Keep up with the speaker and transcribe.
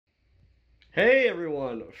Hey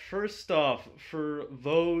everyone! First off, for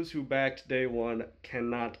those who backed day one,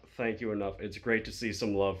 cannot thank you enough. It's great to see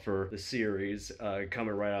some love for the series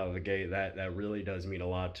coming right out of the gate. That really does mean a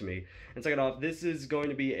lot to me. And second off, this is going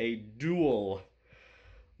to be a dual,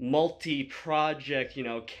 multi-project,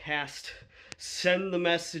 cast, send the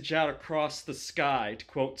message out across the sky, to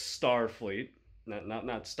quote Starfleet.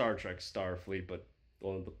 Not Star Trek Starfleet, but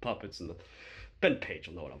one of the puppets and the Ben Page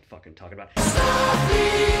will know what I'm fucking talking about.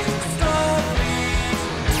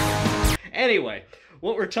 Anyway,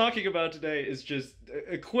 what we're talking about today is just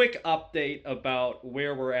a quick update about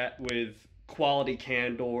where we're at with Quality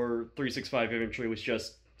Candor 365 Inventory, which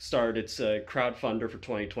just started its crowdfunder for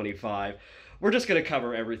 2025. We're just going to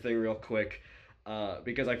cover everything real quick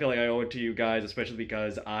because I feel like I owe it to you guys, especially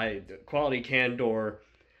because Quality Candor,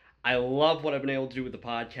 I love what I've been able to do with the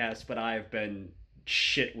podcast, but I've been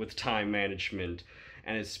shit with time management.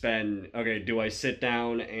 And it's been, okay, do I sit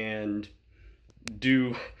down and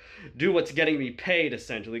do what's getting me paid,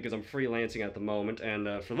 essentially, because I'm freelancing at the moment.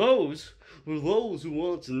 And for those who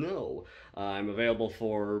want to know, I'm available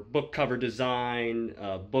for book cover design,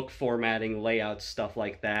 book formatting, layout, stuff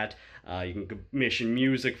like that. You can commission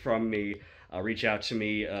music from me. Reach out to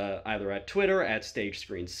me either at Twitter at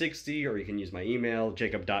StageScreen60, or you can use my email,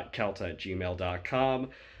 jacob.kelta@gmail.com.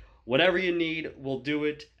 Whatever you need, we'll do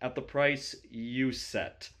it at the price you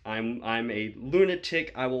set. I'm a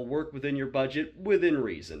lunatic. I will work within your budget, within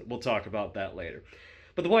reason. We'll talk about that later.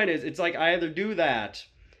 But the point is, it's like I either do that,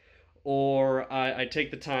 or I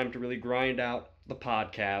take the time to really grind out the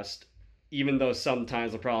podcast, even though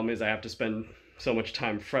sometimes the problem is I have to spend so much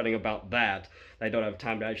time fretting about that I don't have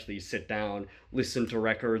time to actually sit down, listen to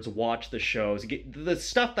records, watch the shows, get the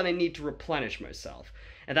stuff that I need to replenish myself.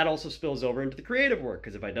 And that also spills over into the creative work,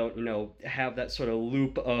 because if I don't, have that sort of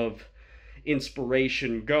loop of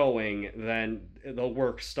inspiration going, then the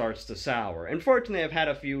work starts to sour. And fortunately, I've had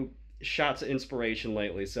a few shots of inspiration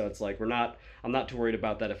lately, so it's like I'm not too worried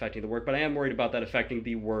about that affecting the work, but I am worried about that affecting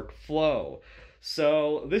the workflow.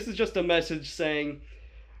 So this is just a message saying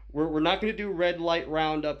we're not going to do Red Light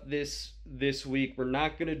Roundup this week. We're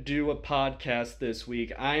not going to do a podcast this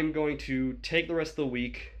week. I'm going to take the rest of the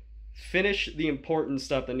week, finish the important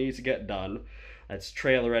stuff that needs to get done. That's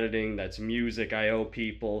trailer editing, that's music I owe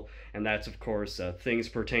people, and that's, of course, things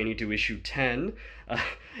pertaining to issue 10.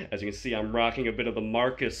 As you can see, I'm rocking a bit of the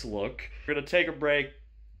Marcus look. We're going to take a break,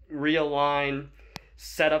 realign,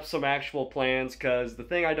 set up some actual plans, because the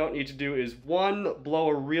thing I don't need to do is, one, blow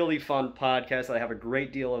a really fun podcast that I have a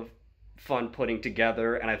great deal of fun putting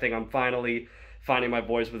together, and I think I'm finally finding my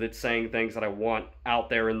voice with it, saying things that I want out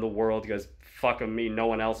there in the world, because fuck 'em me, no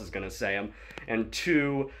one else is going to say them. And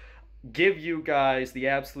two, give you guys the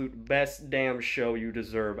absolute best damn show you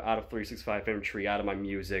deserve out of 365 Infantry, out of my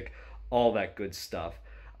music, all that good stuff.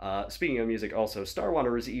 Speaking of music, also, Star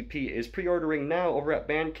Wanderers EP is pre-ordering now over at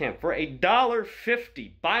Bandcamp for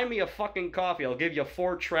 $1.50. Buy me a fucking coffee. I'll give you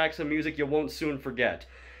 4 tracks of music you won't soon forget.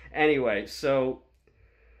 Anyway, so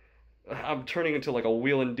I'm turning into like a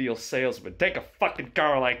wheel and deal salesman. Take a fucking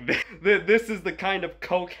car like this. This is the kind of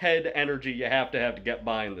cokehead energy you have to get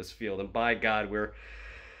by in this field. And by God, we're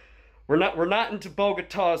not into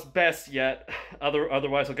Bogotá's best yet.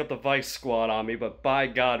 Otherwise, I'll get the Vice Squad on me. But by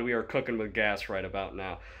God, we are cooking with gas right about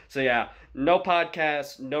now. So yeah, no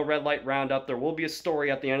podcast, no Red Light Roundup. There will be a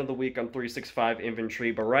story at the end of the week on 365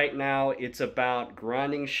 Infantry. But right now, it's about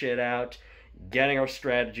grinding shit out, getting our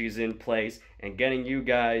strategies in place, and getting you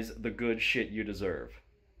guys the good shit you deserve.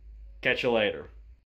 Catch you later.